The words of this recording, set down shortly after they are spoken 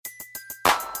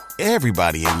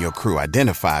Everybody in your crew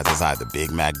identifies as either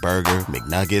Big Mac Burger,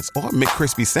 McNuggets, or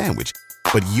McCrispy Sandwich.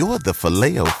 But you're the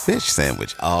Filet-O-Fish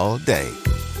Sandwich all day.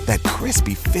 That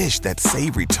crispy fish, that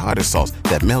savory tartar sauce,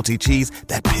 that melty cheese,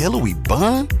 that pillowy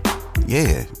bun.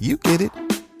 Yeah, you get it.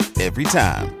 Every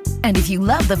time. And if you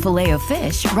love the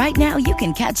Filet-O-Fish, right now you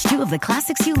can catch two of the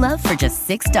classics you love for just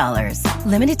 $6.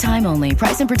 Limited time only.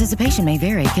 Price and participation may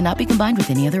vary. Cannot be combined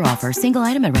with any other offer. Single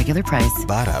item at regular price.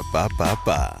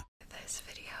 Ba-da-ba-ba-ba. This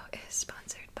video is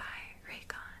sponsored by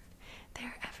Raycon.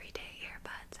 Their everyday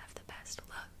earbuds have the best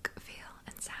look, feel,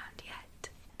 and sound yet.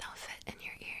 They'll fit in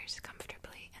your ears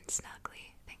comfortably and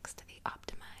snugly thanks to the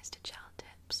optimized gel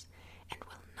tips and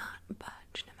will not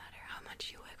budge no matter how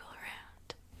much you wiggle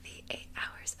around. The 8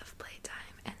 hours of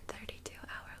playtime and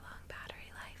 32-hour-long battery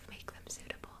life make them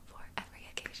suitable for every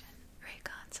occasion.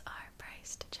 Raycons are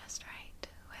priced just right,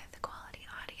 with quality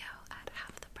audio at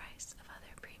half the price of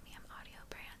other premium audio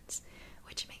brands,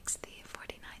 which makes the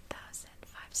 49,000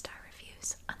 5-star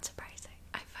reviews unsurprising.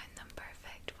 I find them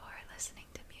perfect for listening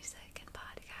to music and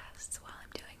podcasts while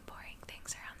I'm doing boring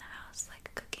things around the house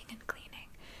like cooking and cleaning,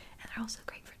 and they're also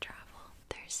great for travel.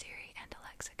 They're Siri and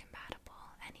Alexa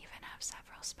compatible and even have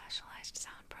several specialized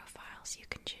sound profiles you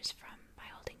can choose from by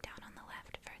holding down on the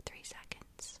left for 3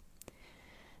 seconds.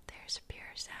 There's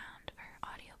pure sound for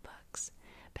audiobooks,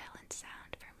 balanced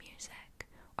sound for music,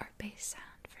 or bass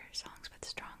sound for songs with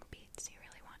strong beats you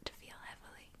really want to feel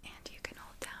heavily. And you can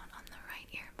hold down on the right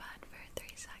earbud for 3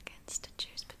 seconds to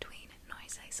choose between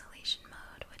noise isolation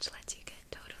mode, which lets you get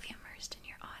totally immersed in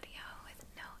your audio with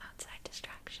no outside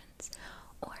distractions,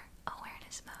 or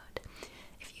awareness mode,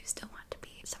 if you still want to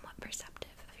be somewhat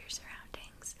perceptive of your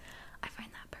surroundings. I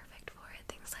find that perfect for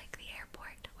things like the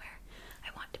airport, where I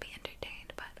want to be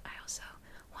entertained, but I also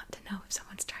want to know if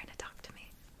someone's trying to talk to me.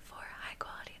 For high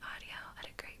quality audio at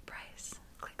a great price,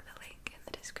 click the link in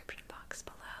the description box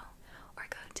below, or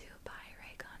go to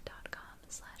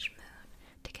buyraycon.com/moon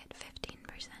to get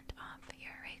 15% off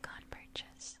your Raycon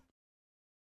purchase.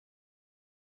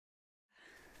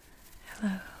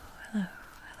 Hello, hello,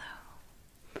 hello.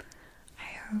 I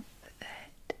hope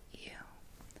that you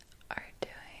are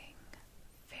doing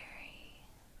very,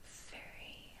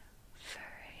 very,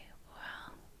 very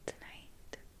well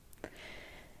tonight.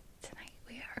 Tonight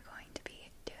we are going to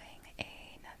be doing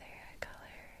another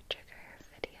color trigger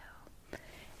video,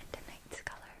 and tonight's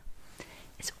color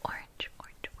is orange,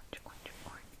 orange, orange, orange,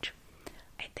 orange.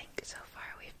 I think so far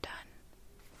we've done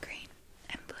green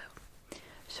and blue,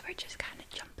 so we're just kind of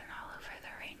jumping all over the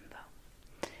rainbow.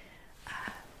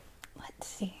 Let's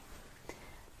see.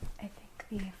 I think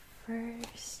the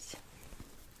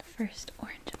first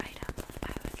orange item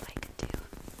I would like to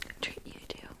treat you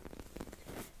to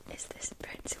is this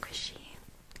bread squishy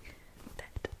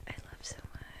that I love so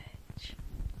much.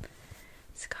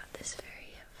 It's got this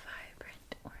very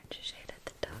vibrant orange shade at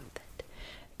the top that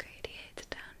gradiates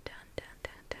down, down, down,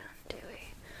 down, down to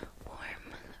a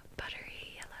warm,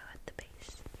 buttery yellow at the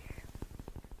base here.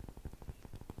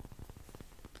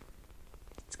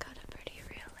 It's got a pretty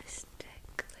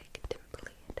realistic, like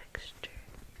dimply texture,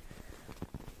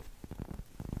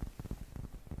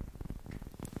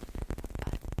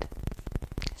 but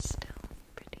still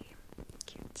pretty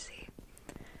cutesy.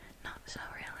 Not so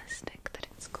realistic that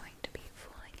it's going to be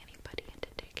fooling anybody into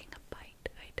taking a bite,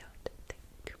 I don't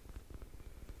think.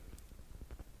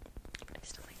 But I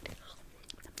still like to.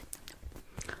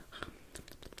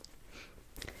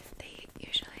 They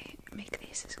usually make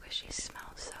these squishies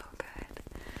smell so good,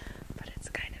 but it's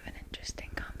kind of an interesting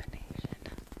combination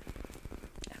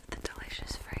of the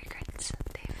delicious fragrance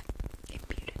they've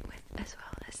imbued it with, as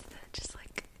well as the just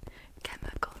like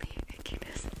chemical-y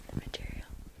ickiness of the material.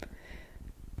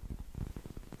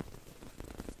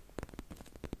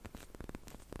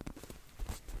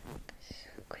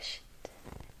 Squish it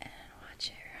and watch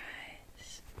it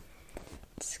rise.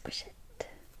 Squish it.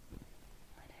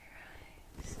 Let it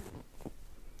rise.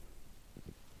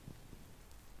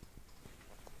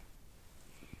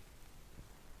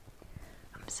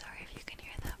 I'm sorry if you can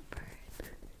hear that bird.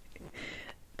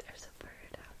 There's a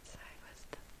bird outside with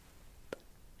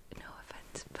no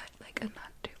offense, but like a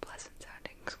not too pleasant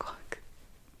sounding squawk.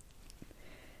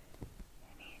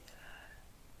 And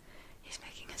he's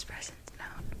making his presence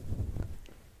known.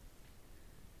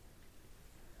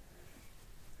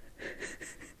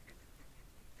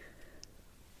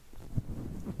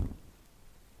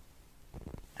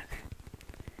 Okay,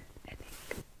 I think,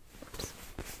 that's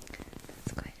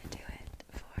going to do it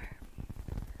for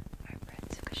our bread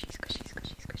squishy, squishy,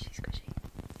 squishy, squishy, squishy.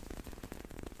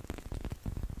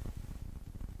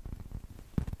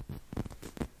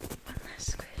 One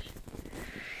last squish.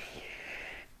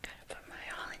 Gotta put my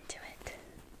all into it.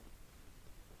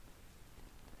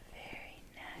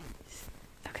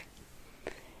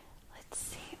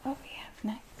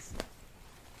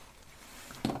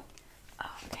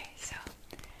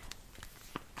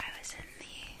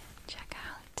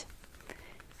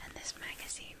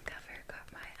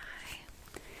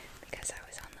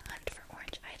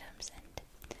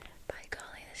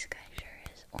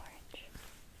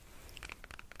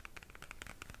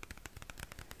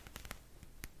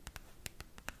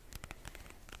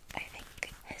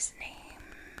 His name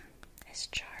is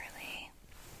Charlie.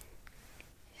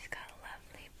 He's got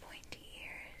lovely pointy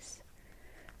ears,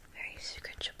 very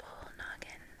scratchable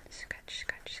noggin, scratch,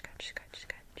 scratch, scratch, scratch,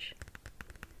 scratch.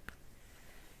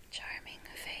 Charming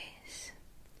face,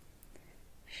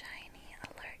 shiny,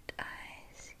 alert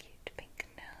eyes, cute pink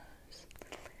nose,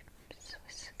 lips,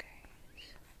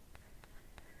 whiskers.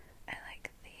 I like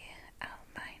the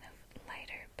outline of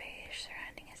lighter beige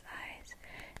surrounding his eyes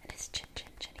and his chinny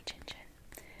chin.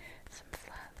 Some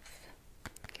fluff, a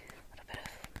little bit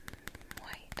of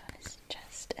white on his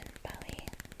chest and belly.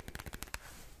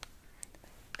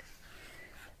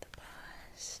 The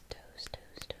paws, toes, tail.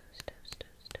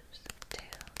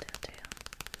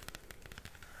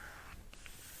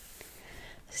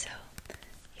 So,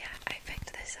 yeah, I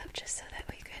picked this up just so that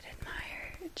we could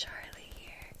admire Charlie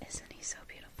here. Isn't he so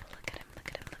beautiful? Look at him.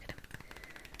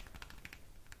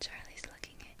 Charlie's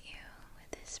looking at you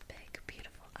with his big,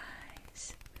 beautiful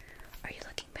eyes. Are you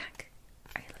looking back?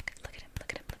 Are you look at him.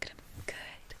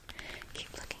 Good.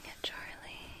 Keep looking at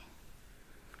Charlie.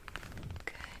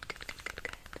 Good.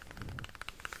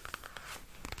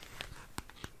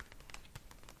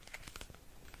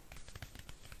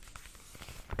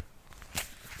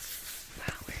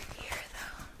 While we're here,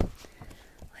 though,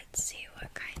 let's see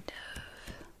what kind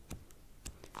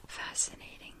of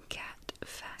fascinating cat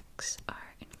facts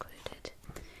are included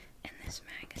in this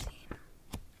magazine.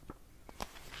 I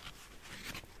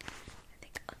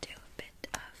think I'll do a bit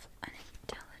of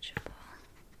unintelligible.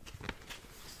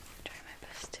 Try my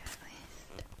best to, at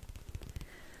least.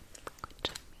 Good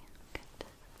job, man. Good.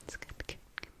 That's good.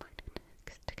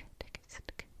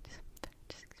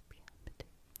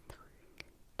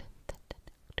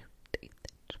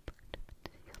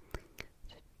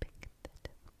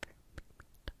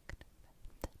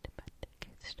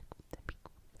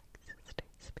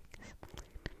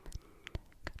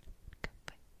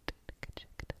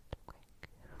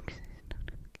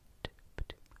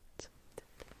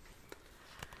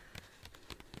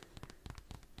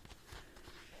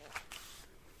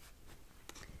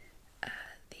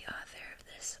 The author of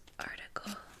this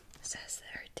article says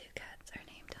that her two cats are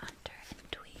named Hunter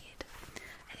and Tweed.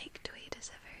 I think Tweed is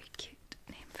a very cute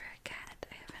name for a cat.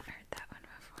 I haven't heard that one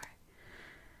before.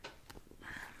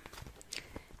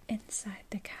 Inside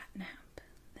the Catnap,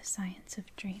 the science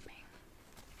of dreaming.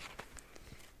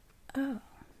 Oh,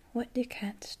 what do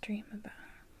cats dream about?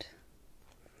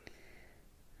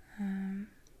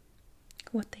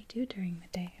 What they do during the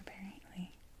day,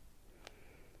 apparently.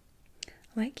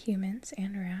 Like humans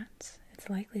and rats, it's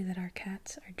likely that our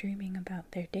cats are dreaming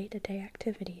about their day-to-day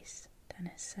activities,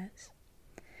 Dennis says.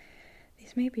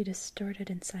 These may be distorted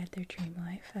inside their dream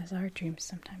life, as our dreams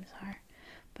sometimes are,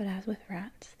 but as with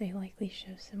rats, they likely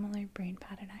show similar brain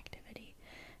pattern activity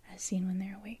as seen when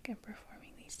they're awake and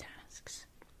performing these tasks.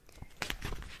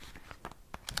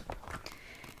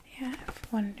 Yeah, I've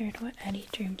wondered what Eddie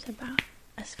dreams about,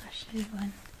 especially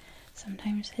when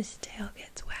sometimes his tail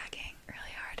gets wagging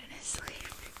really hard in his sleep.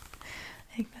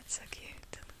 I think that's so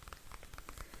cute.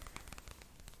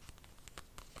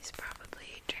 He's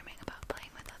probably dreaming about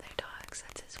playing with other dogs.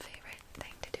 That's his favorite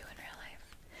thing to do in real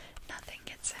life. Nothing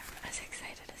gets him as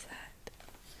excited as that.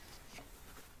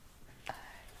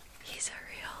 He's a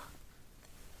real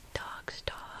dog's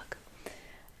dog.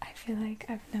 I feel like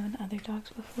I've known other dogs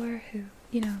before who,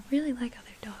 really like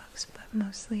other dogs, but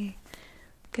mostly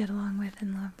get along with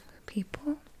and love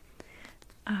people.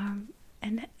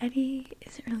 And Eddie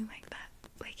isn't really like that.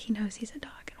 Like, he knows he's a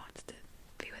dog and wants to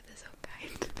be with his own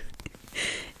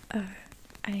kind.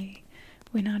 I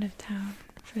went out of town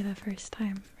for the first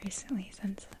time recently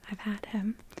since I've had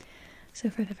him. So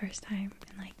for the first time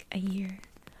in like a year,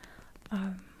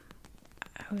 I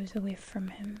was away from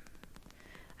him.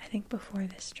 I think before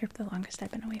this trip, the longest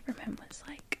I've been away from him was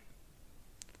like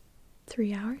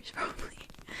 3 hours probably.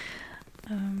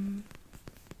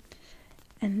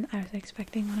 And I was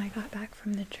expecting when I got back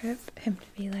from the trip him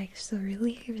to be like so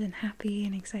relieved and happy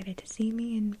and excited to see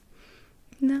me, and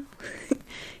no.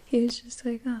 He was just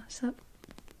like, oh, sup,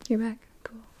 you're back,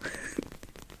 cool.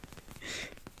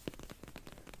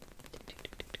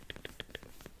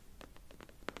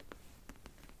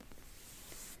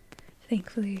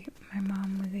 Thankfully, my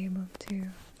mom was able to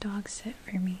dog sit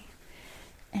for me,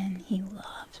 and he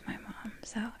loves my mom,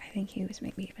 so I think he was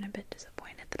maybe even a bit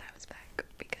disappointed that I was back,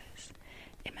 because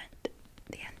it meant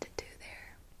the end to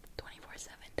their 24/7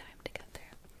 time together.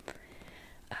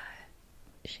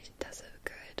 She does a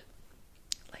good,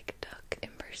 like, duck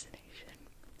impression,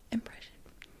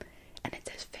 and it's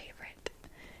his favorite.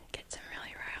 Gets him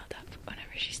really riled up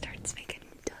whenever she starts making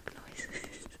duck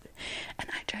noises, and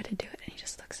I try to do it, and he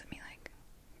just looks at me like,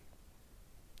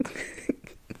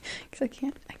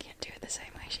 guess I can't do it the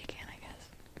same way she can, I guess.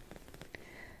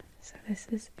 So this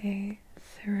is a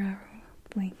throw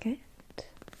blanket.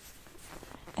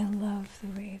 I love the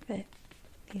way that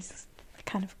these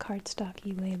kind of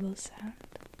cardstocky labels sound.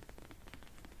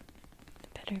 The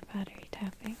better battery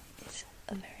tapping is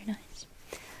very nice.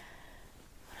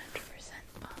 100%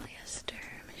 polyester,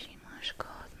 machine wash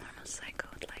gold, normal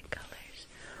cycled light colors,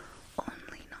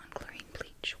 only non-chlorine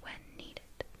bleach when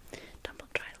needed. Tumble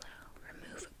dry low,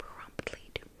 remove promptly,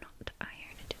 do not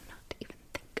iron, do not even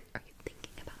think. Are you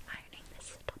thinking about ironing this?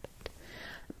 Stop it.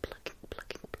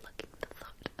 Plucking the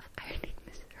thought of ironing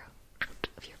this row out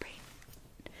of your brain.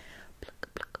 Pluck.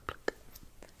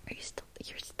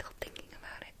 You're still thinking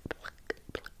about it. Pluck.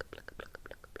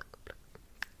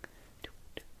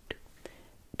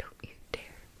 Don't you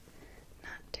dare.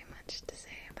 Not too much to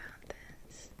say about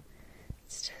this.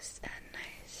 It's just a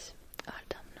nice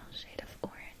autumnal shade of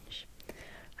orange.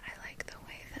 I like the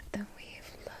way that the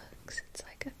weave looks. It's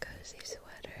like a cozy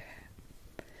sweater.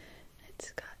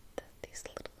 It's got these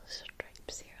little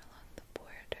stripes here along the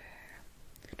border.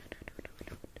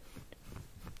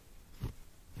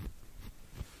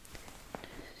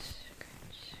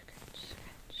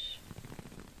 Scratch.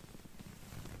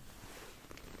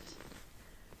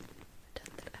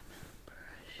 Pretend that I'm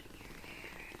brushing your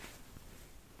hair.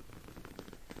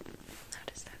 How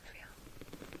does that feel?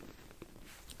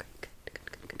 Good.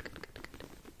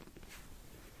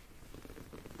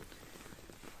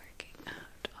 Working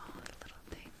out all the little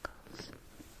tangles.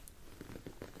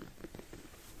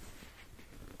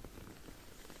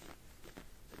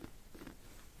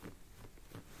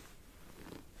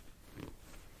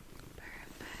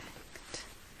 Perfect.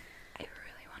 I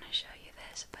really want to show you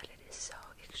this, but it is so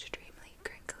extremely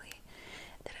crinkly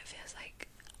that it feels like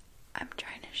I'm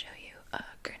trying to show you a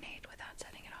grenade without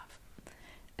setting it off.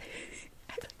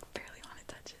 I barely want to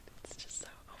touch it. It's just so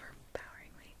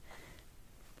overpoweringly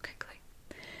crinkly.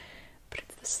 But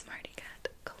it's the Smarty Cat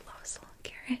Colossal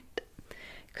Carrot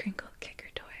Crinkle Kicker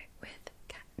Toy with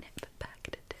catnip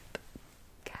packed tip.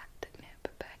 Catnip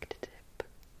packed tip.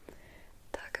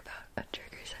 Talk about a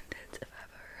trigger sentence if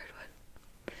I've ever heard one.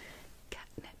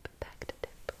 Catnip packed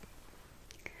tip.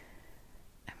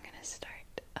 I'm gonna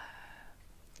start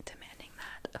demanding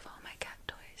that of all my cat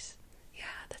toys.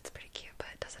 Yeah, that's pretty cute, but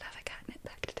does it have a catnip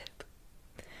packed tip?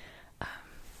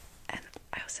 And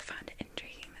I also found it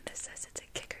intriguing that this says it's a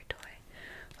kicker toy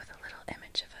with a little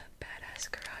image of a badass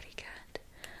karate cat.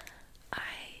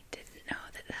 I didn't know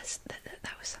that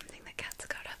that was something that cats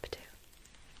got up to.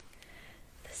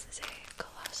 This is a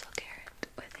colossal carrot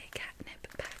with a catnip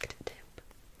packed tip.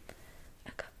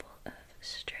 A couple of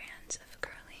strands of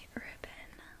curly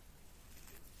ribbon.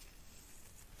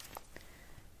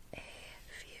 A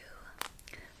few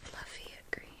fluffy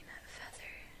green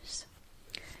feathers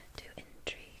to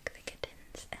intrigue the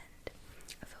kittens and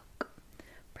evoke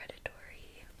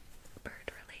predatory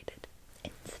bird-related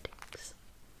instincts.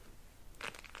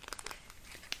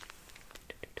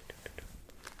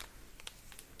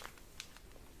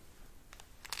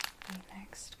 The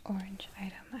next orange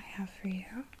item I have for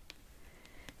you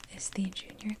is the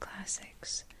Junior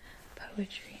Classics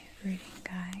Poetry Reading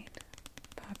Guide,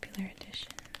 Popular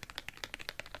Edition.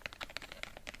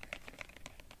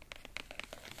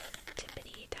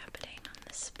 Tippity-tappeting on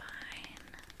the spine.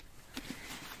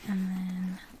 And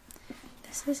then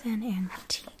this is an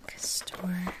antique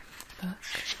store book.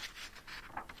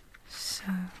 So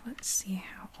let's see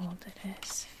how old it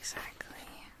is exactly.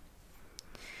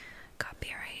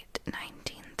 Copyright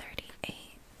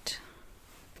 1938.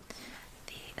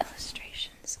 The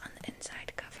illustrations on the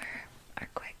inside cover are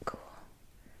quite cool.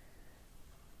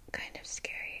 Kind of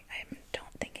scary. I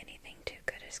don't think anything too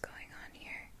good is going on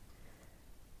here.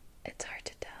 It's hard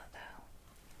to tell though.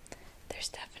 There's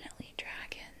definitely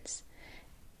dragons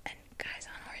and guys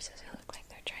on horses who look like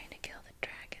they're trying to kill the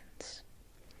dragons.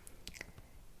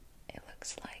 It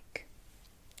looks like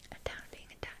a town being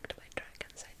attacked by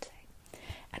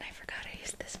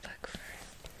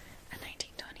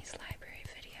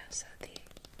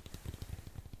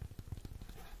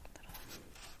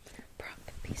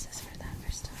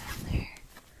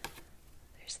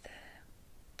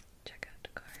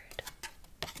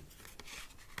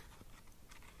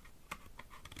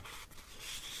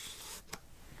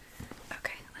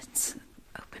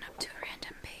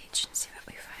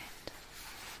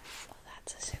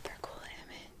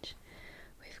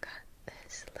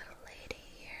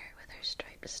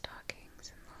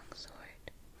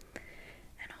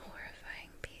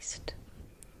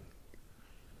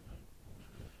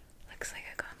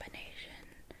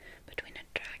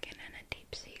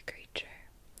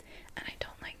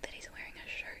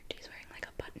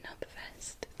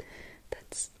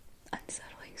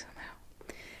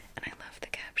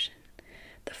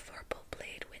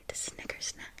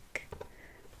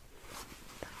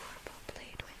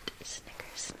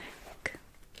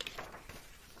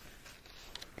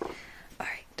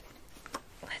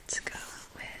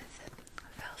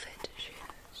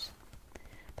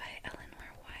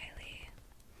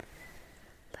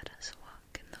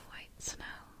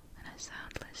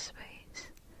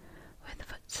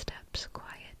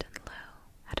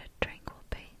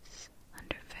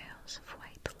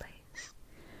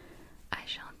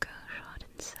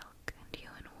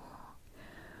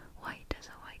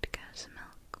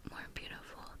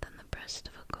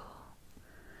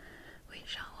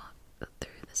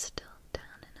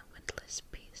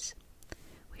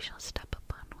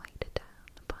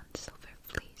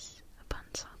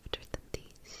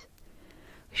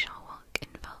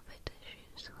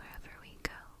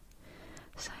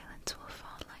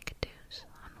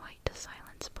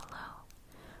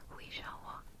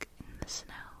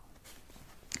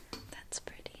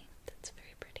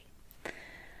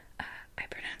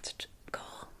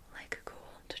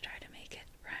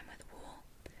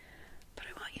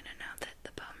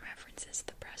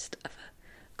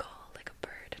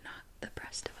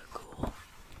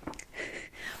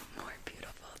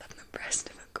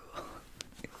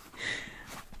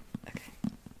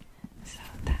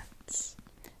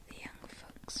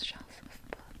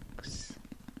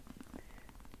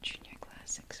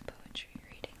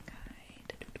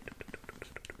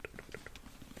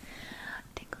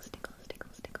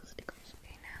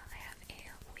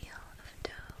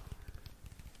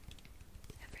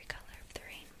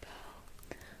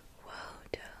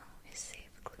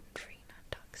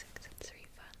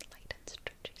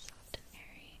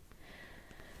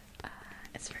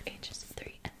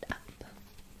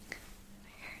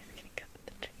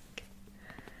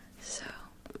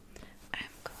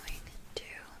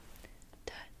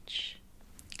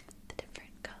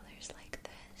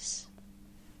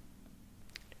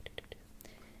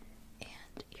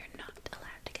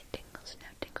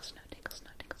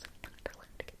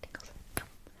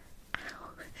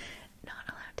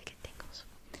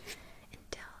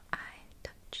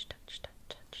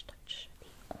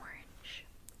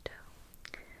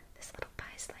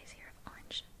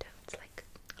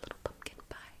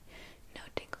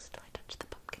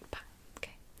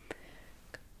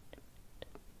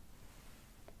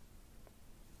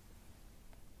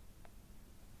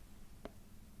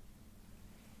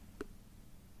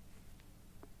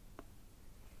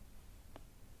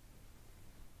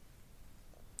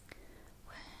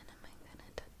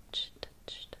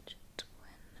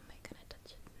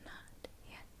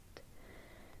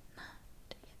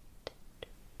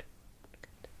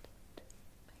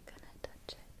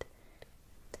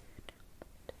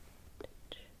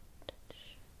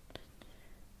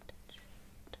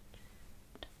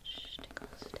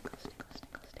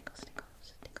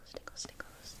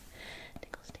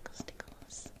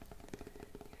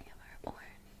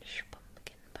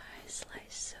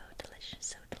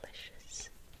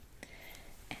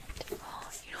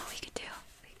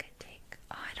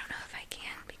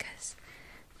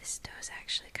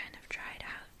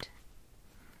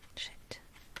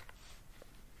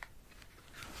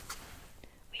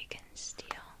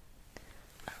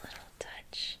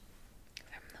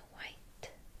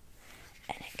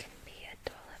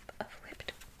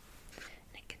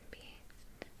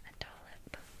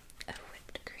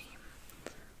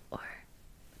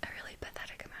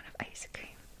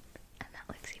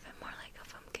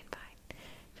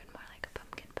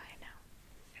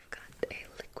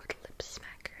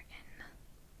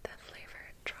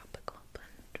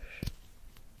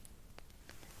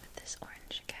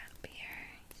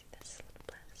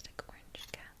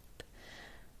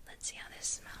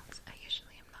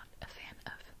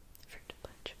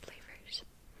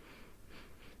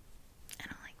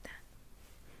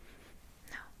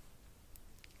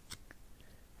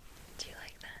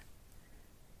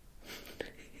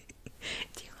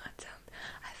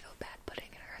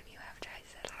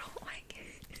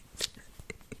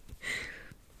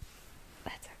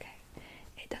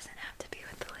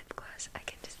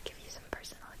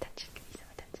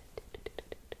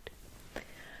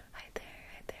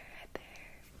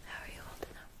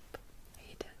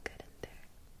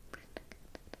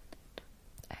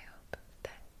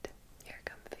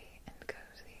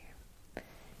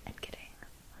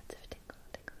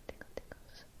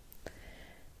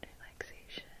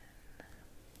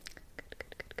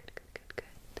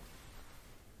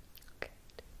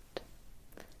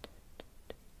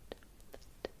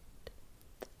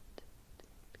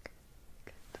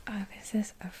Oh, this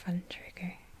is a fun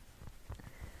trigger.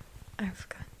 I've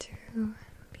got two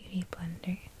beauty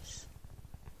blenders.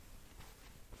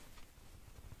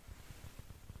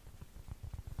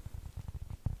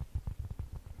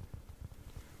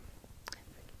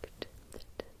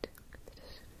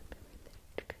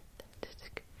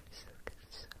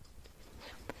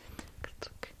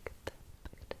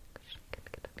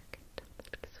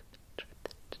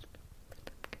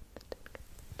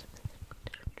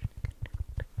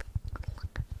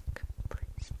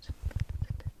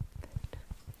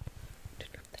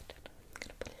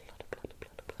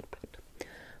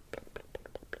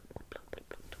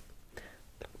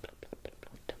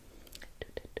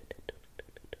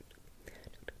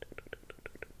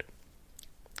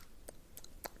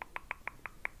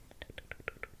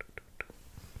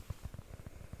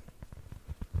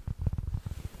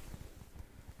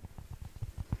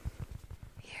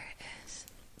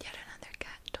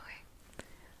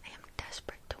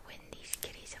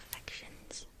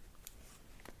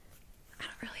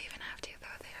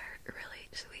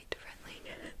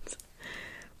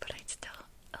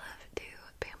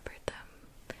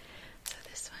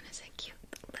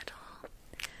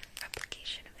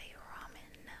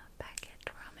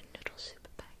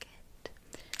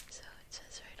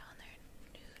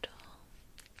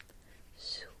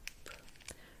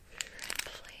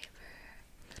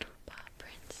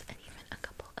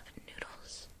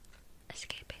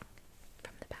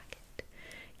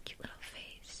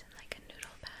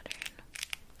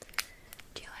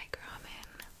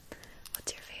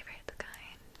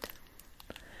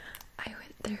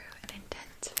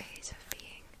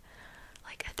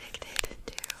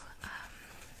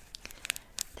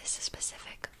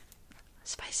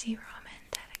 Spicy ramen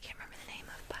that I can't remember the name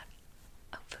of, but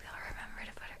hopefully I'll remember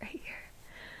to put it right here.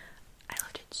 I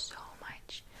loved it so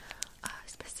much,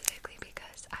 specifically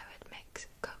because I would mix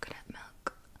coconut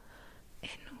milk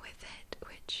in with it,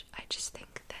 which I just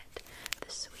think that the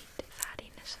sweet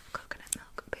fattiness of coconut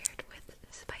milk paired with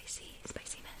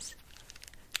spiciness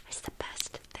is the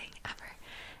best thing ever.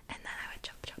 And then I would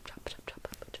chop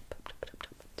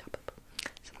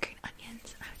some green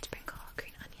onions. I would sprinkle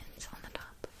green onions on the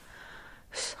top.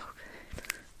 So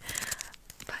good.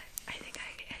 But I think I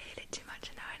ate it too much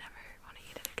and now I never want to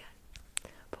eat it again.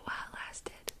 But while it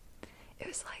lasted, it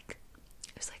was like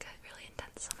a really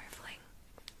intense summer fling.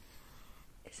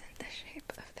 Isn't the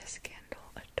shape of this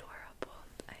candle adorable?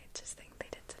 I just think they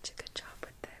did such a good job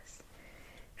with this.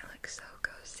 It looks so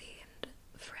cozy and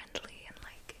friendly and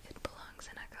like it belongs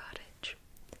in a cottage.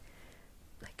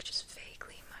 Like just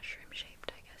vaguely mushroom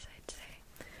shaped, I guess I'd say.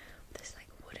 This like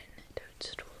wooden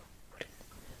toadstool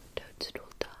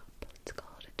top. Let's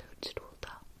call it a toadstool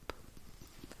top.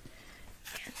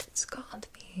 And it's called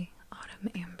the Autumn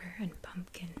Amber and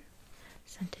Pumpkin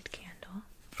Scented Candle.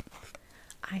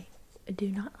 I do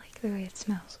not like the way it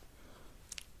smells,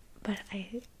 but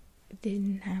I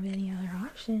didn't have any other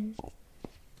option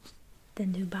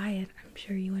than to buy it. I'm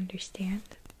sure you understand.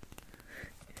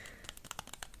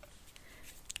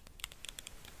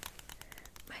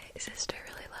 My sister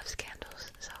really loves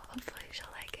candles, so hopefully she'll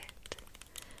like it. I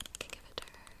can give it to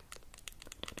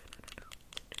her.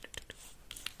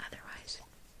 Otherwise,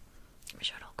 I'm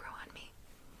sure it'll grow on me.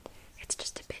 It's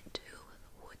just a bit too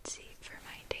woodsy for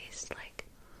my taste, like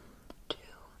too,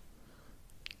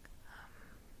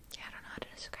 I don't know how to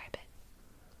describe it.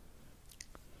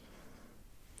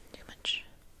 Too much,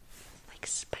 like,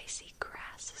 spicy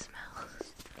grass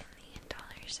smells. In the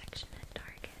dollar section at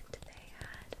Target, they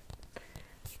had,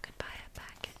 you could buy a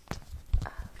packet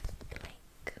of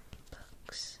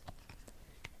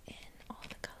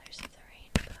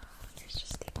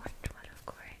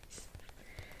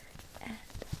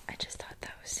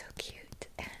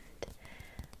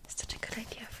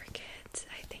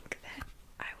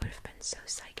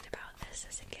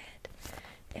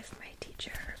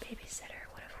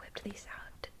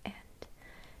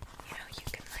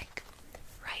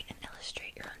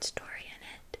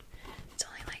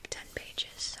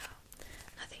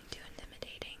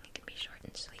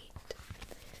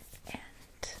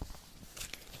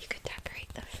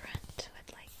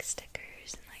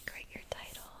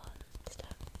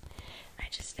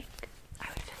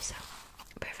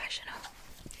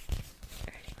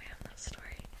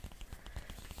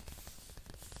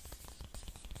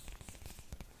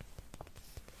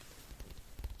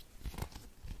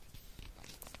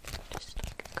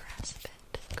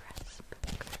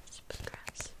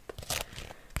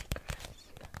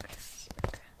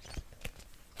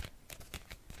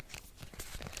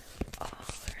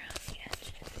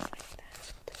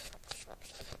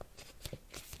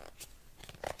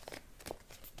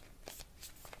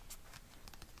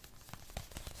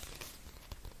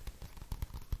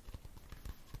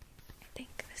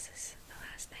this is the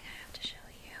last thing I have to show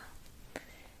you,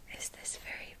 is this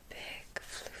very big,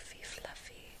 floofy,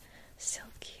 fluffy,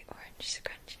 silky orange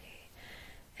scrunchie.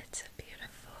 It's a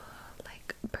beautiful,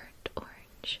 like, burnt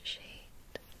orange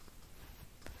shade.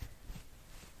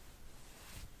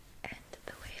 And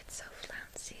the way it's so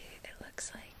flouncy, it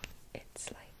looks like it's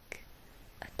like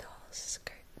a doll's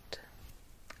skirt,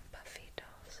 puffy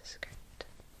doll's skirt.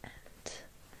 And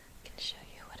I can show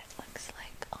you what it looks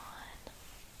like on.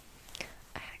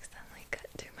 I accidentally cut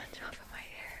too much off of my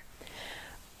hair.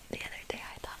 The other day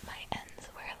I thought my ends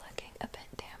were looking a bit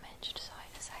damaged, so I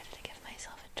decided to give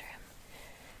myself a trim.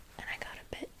 And I got a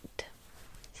bit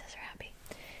scissor happy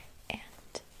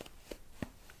and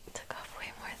took off way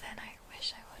more than I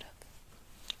wish I would have.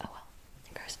 Oh well,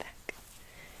 it grows back.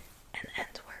 And the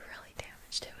ends were really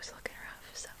damaged. It was looking rough,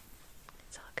 so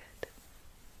it's all good.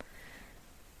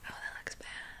 Oh, that looks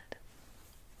bad.